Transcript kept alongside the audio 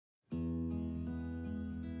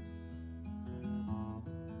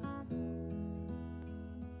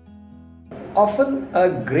Often a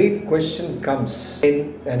great question comes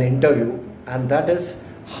in an interview, and that is,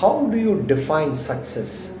 how do you define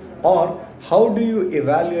success, or how do you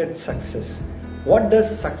evaluate success? What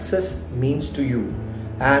does success means to you,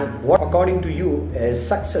 and what according to you is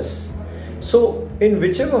success? So in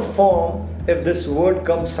whichever form, if this word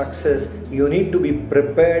comes success, you need to be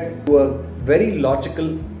prepared to a very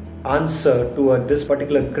logical answer to this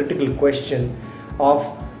particular critical question of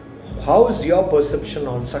how is your perception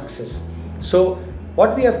on success. So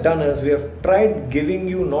what we have done is we have tried giving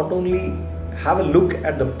you not only have a look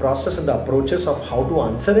at the process and the approaches of how to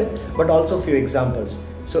answer it, but also a few examples.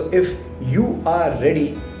 So if you are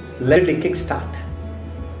ready, let it kickstart.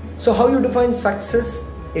 So how you define success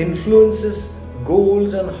influences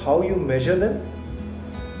goals and how you measure them,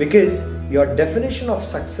 because your definition of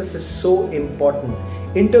success is so important.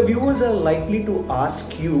 Interviewers are likely to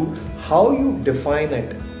ask you how you define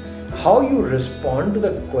it. How you respond to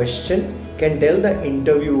the question can tell the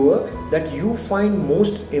interviewer that you find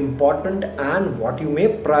most important and what you may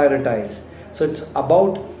prioritize. So it's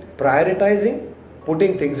about prioritizing,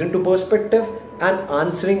 putting things into perspective, and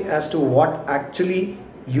answering as to what actually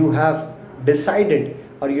you have decided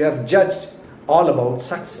or you have judged all about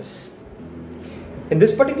success. In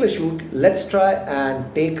this particular shoot, let's try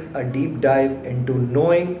and take a deep dive into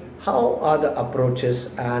knowing how are the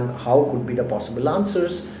approaches and how could be the possible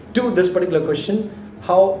answers to this particular question.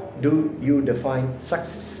 How do you define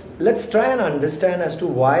success? Let's try and understand as to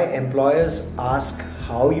why employers ask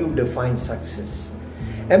how you define success.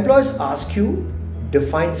 Employers ask you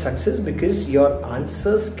define success because your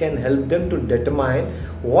answers can help them to determine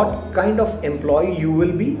what kind of employee you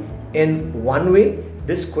will be. In one way,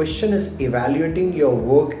 this question is evaluating your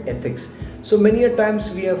work ethics. So many a times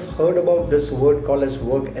we have heard about this word called as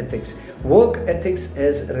work ethics. Work ethics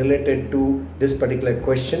is related to this particular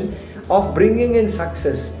question of bringing in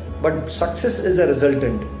success, but success is a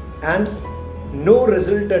resultant and no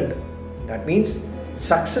resultant. That means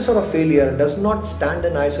success or a failure does not stand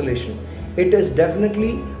in isolation. It is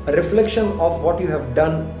definitely a reflection of what you have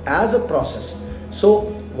done as a process. So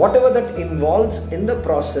whatever that involves in the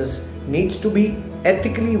process needs to be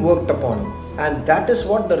ethically worked upon. And that is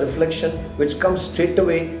what the reflection which comes straight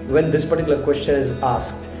away when this particular question is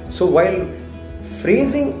asked. So while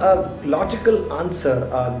phrasing a logical answer,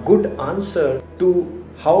 a good answer to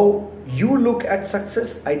how you look at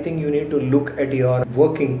success, I think you need to look at your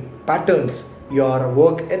working patterns, your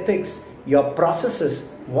work ethics, your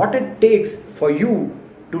processes, what it takes for you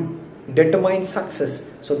to determine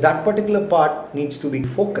success. So that particular part needs to be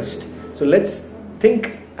focused. So let's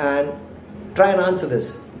think and try and answer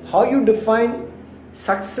this. How you define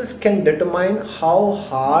success can determine how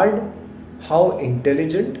hard, how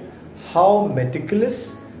intelligent, how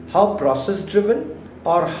meticulous, how process driven,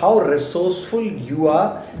 or how resourceful you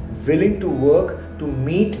are willing to work to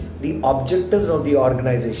meet the objectives of the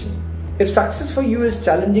organization. If success for you is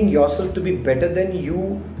challenging yourself to be better than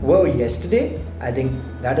you were yesterday, I think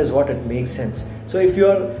that is what it makes sense. So if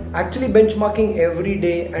you're actually benchmarking every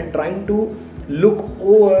day and trying to look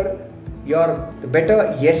over your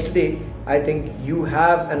better yesterday, I think you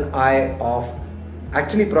have an eye of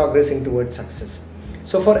actually progressing towards success.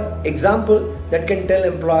 So for example, that can tell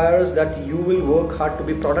employers that you will work hard to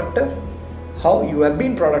be productive, how you have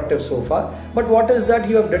been productive so far, but what is that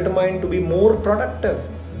you have determined to be more productive,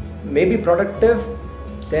 maybe productive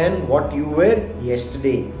than what you were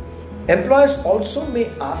yesterday. Employers also may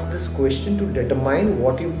ask this question to determine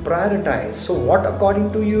what you prioritize. So what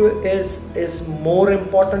according to you is more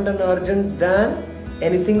important and urgent than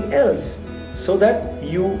anything else, so that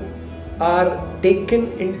you are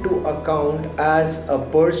taken into account as a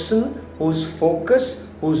person who's focused,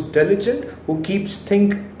 who's diligent, who keeps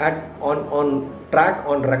things on track,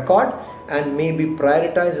 on record, and maybe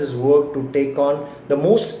prioritizes work to take on the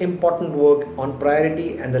most important work on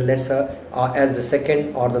priority and the lesser as the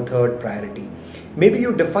second or the third priority. Maybe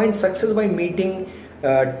you define success by meeting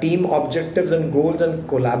team objectives and goals and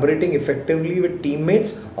collaborating effectively with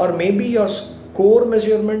teammates, or maybe your core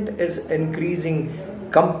measurement is increasing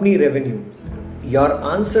company revenue. Your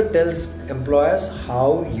answer tells employers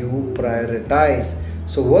how you prioritize.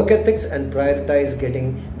 So work ethics and prioritize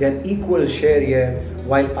getting their equal share here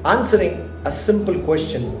while answering a simple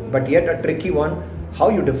question, but yet a tricky one: how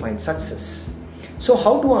you define success. So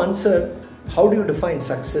how to answer how do you define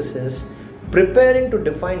success is preparing to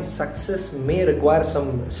define success may require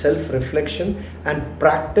some self-reflection and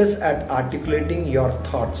practice at articulating your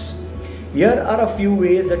thoughts. Here are a few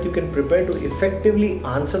ways that you can prepare to effectively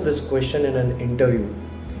answer this question in an interview.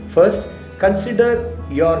 First, consider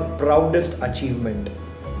your proudest achievement.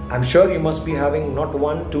 I'm sure you must be having not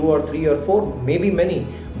one, two, or three, or four, maybe many,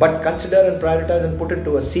 but consider and prioritize and put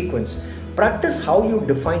into a sequence. Practice how you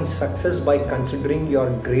define success by considering your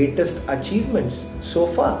greatest achievements so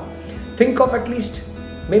far. Think of at least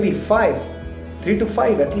maybe five, 3 to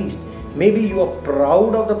 5 at least. Maybe you are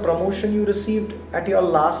proud of the promotion you received at your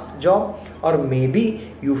last job, or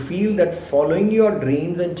maybe you feel that following your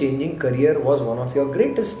dreams and changing career was one of your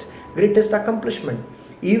greatest accomplishment.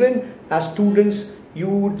 Even as students, you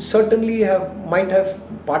would certainly might have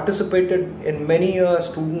participated in many a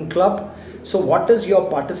student club. So what is your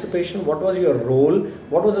participation? What was your role?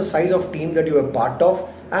 What was the size of team that you were part of?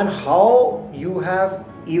 And how you have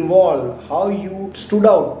evolved, how you stood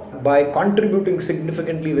out by contributing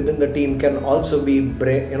significantly within the team can also be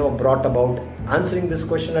brought about answering this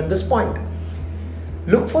question at this point.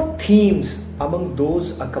 Look for themes among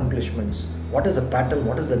those accomplishments. What is the pattern?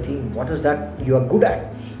 What is the theme? What is that you are good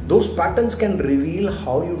at? Those patterns can reveal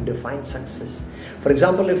how you define success. For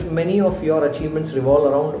example, if many of your achievements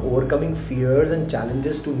revolve around overcoming fears and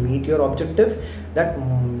challenges to meet your objective,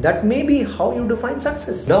 that may be how you define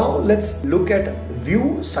success. Now let's look at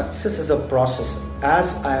view success as a process.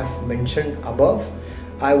 As I have mentioned above,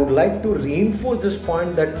 I would like to reinforce this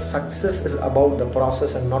point that success is about the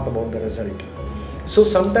process and not about the result. So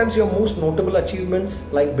sometimes your most notable achievements,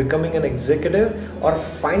 like becoming an executive or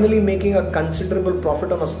finally making a considerable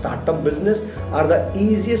profit on a startup business, are the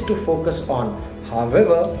easiest to focus on.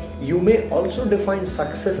 However, you may also define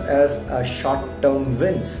success as a short-term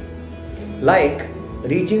wins, like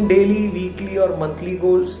reaching daily, weekly, or monthly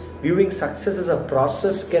goals. Viewing success as a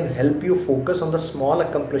process can help you focus on the small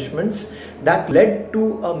accomplishments that led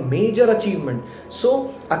to a major achievement.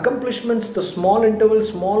 So accomplishments, the small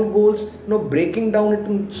intervals, small goals, breaking down it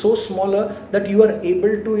in so smaller that you are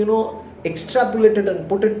able to extrapolate it and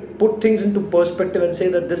put things into perspective and say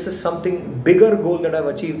that this is something bigger goal that I've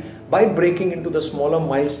achieved by breaking into the smaller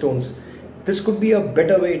milestones. This could be a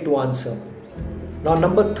better way to answer. Now,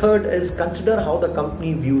 number third is consider how the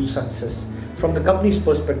company views success from the company's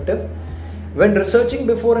perspective. When researching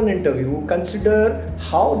before an interview, consider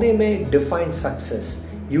how they may define success.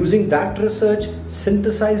 Using that research,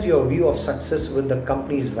 synthesize your view of success with the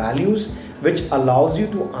company's values, which allows you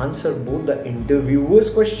to answer both the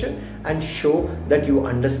interviewer's question and show that you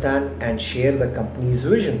understand and share the company's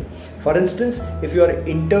vision. For instance, if you are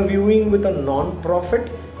interviewing with a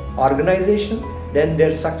non-profit organization, then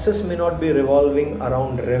their success may not be revolving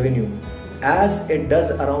around revenue, as it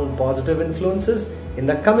does around positive influences in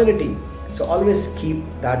the community. So always keep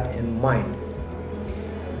that in mind.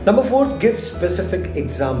 Number 4, give specific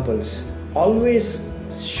examples. Always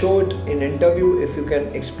show it in interview. If you can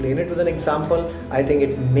explain it with an example, I think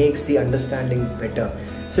it makes the understanding better.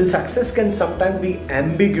 Since success can sometimes be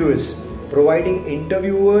ambiguous, providing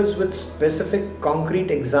interviewers with specific concrete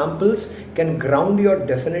examples can ground your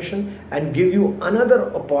definition and give you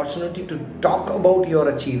another opportunity to talk about your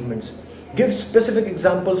achievements. Give specific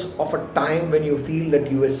examples of a time when you feel that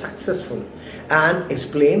you were successful and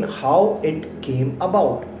explain how it came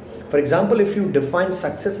about. For example, if you define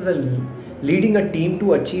success as leading a team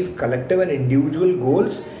to achieve collective and individual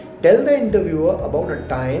goals, tell the interviewer about a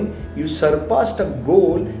time you surpassed a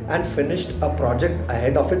goal and finished a project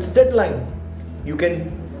ahead of its deadline. You can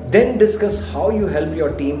then discuss how you help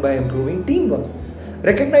your team by improving teamwork,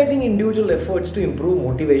 recognizing individual efforts to improve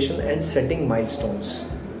motivation, and setting milestones.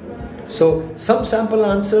 So some sample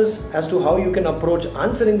answers as to how you can approach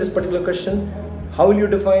answering this particular question. How will you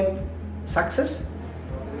define success?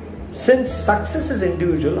 Since success is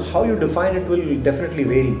individual, how you define it will definitely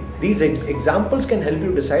vary. These examples can help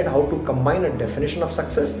you decide how to combine a definition of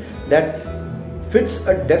success that fits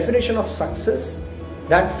a definition of success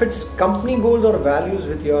that fits company goals or values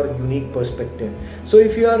with your unique perspective. So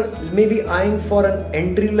if you are maybe eyeing for an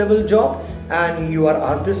entry-level job and you are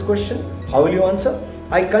asked this question, how will you answer?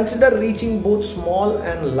 I consider reaching both small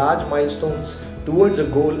and large milestones towards a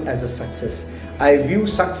goal as a success. I view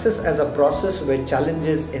success as a process where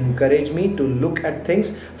challenges encourage me to look at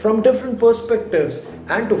things from different perspectives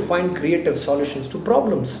and to find creative solutions to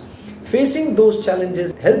problems. Facing those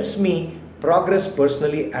challenges helps me progress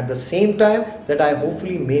personally at the same time that I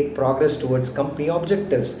hopefully make progress towards company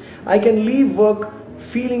objectives. I can leave work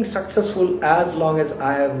feeling successful as long as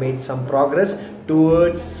I have made some progress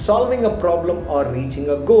towards solving a problem or reaching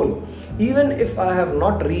a goal, even if I have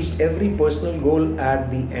not reached every personal goal at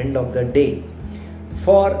the end of the day.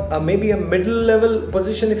 For maybe a middle level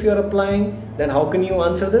position, if you are applying, then how can you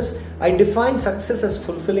answer this? I define success as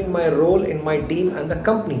fulfilling my role in my team and the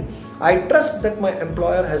company. I trust that my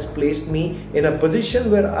employer has placed me in a position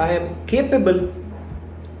where I am capable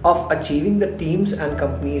of achieving the team's and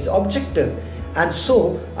company's objective, And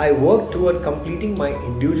so I work toward completing my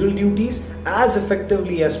individual duties as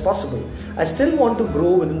effectively as possible. I still want to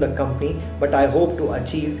grow within the company, but I hope to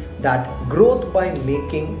achieve that growth by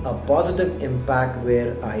making a positive impact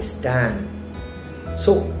where I stand.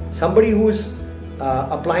 So somebody who is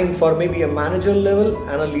applying for maybe a manager level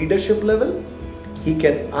and a leadership level, he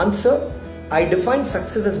can answer, I define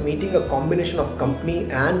success as meeting a combination of company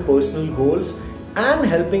and personal goals and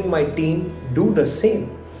helping my team do the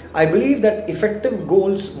same. I believe that effective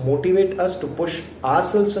goals motivate us to push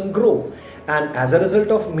ourselves and grow. And as a result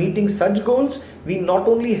of meeting such goals, we not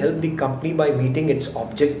only help the company by meeting its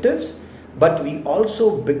objectives, but we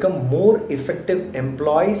also become more effective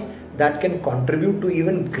employees that can contribute to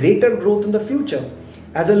even greater growth in the future.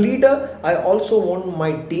 As a leader, I also want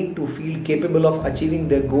my team to feel capable of achieving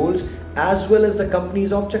their goals as well as the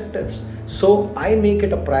company's objectives. So I make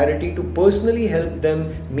it a priority to personally help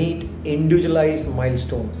them meet individualized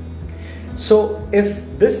milestones. So if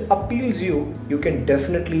this appeals you, you can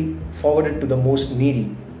definitely forward it to the most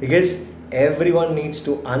needy, because everyone needs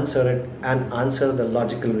to answer it and answer the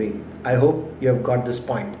logical way. I hope you have got this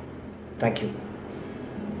point. Thank you.